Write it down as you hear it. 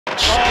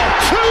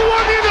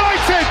2-1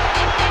 United!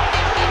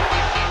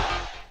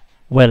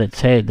 Well, it's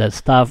said that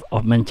staff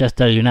of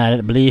Manchester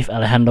United believe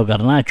Alejandro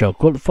Garnacho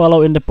could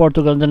follow in the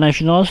Portugal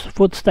international's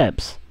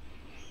footsteps.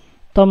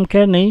 Tom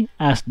Cairney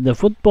asked the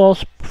football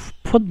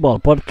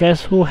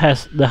podcast who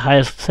has the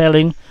highest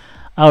selling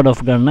out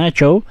of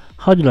Garnacho,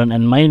 Højlund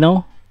and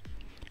Maino.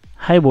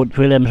 Haywood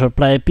Williams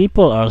replied,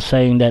 people are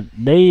saying that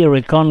they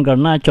reckon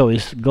Garnacho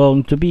is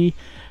going to be.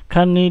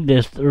 Cairney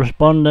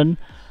responded,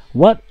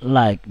 what,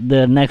 like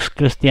the next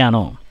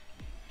Cristiano?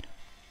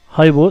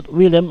 Haywood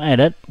Williams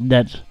added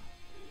that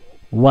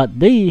what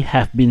they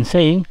have been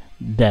saying,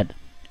 that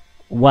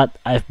what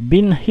I've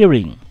been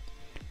hearing.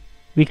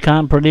 We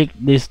can't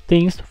predict these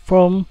things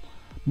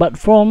but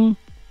from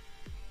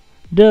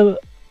the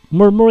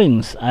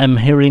murmurings I'm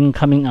hearing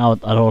coming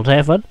out at Old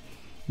Trafford,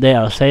 they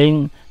are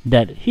saying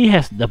that he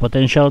has the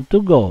potential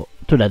to go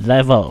to that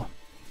level.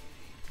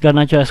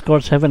 Garnacho has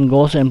scored 7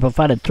 goals and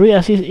provided 3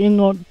 assists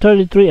in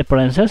 33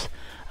 appearances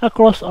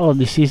across all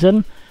the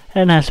season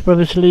and has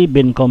previously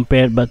been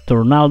compared to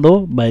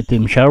Ronaldo by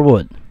Tim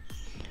Sherwood.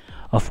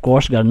 Of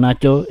course,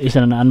 Garnacho is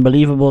an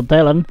unbelievable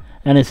talent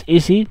and it's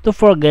easy to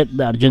forget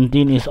the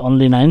Argentine is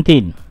only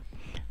 19.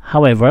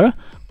 However,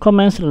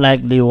 comments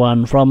like the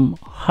one from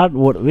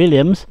Haywood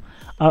Williams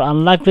are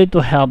unlikely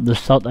to help the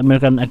South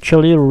American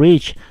actually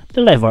reach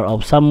the level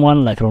of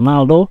someone like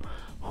Ronaldo,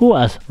 who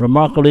was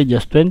remarkably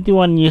just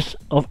 21 years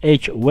of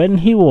age when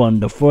he won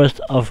the first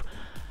of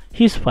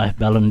his 5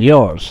 Ballon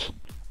d'Ors.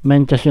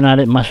 Manchester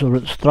United must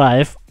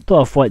strive to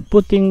avoid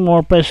putting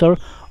more pressure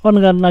on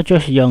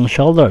Garnacho's young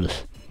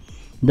shoulders.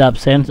 The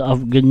absence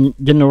of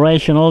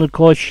generational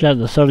coach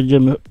like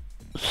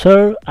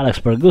Sir Alex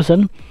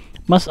Ferguson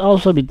must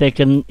also be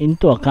taken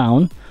into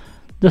account.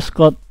 The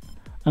Scot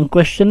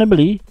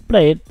unquestionably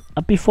played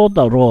a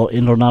pivotal role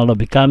in Ronaldo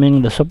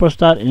becoming the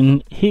superstar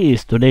he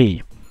is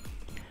today.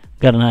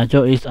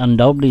 Garnacho is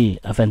undoubtedly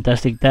a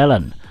fantastic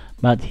talent,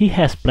 but he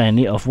has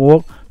plenty of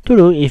work to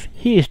do if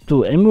he is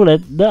to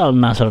emulate the Al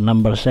Nassr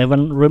number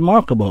 7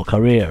 remarkable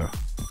career.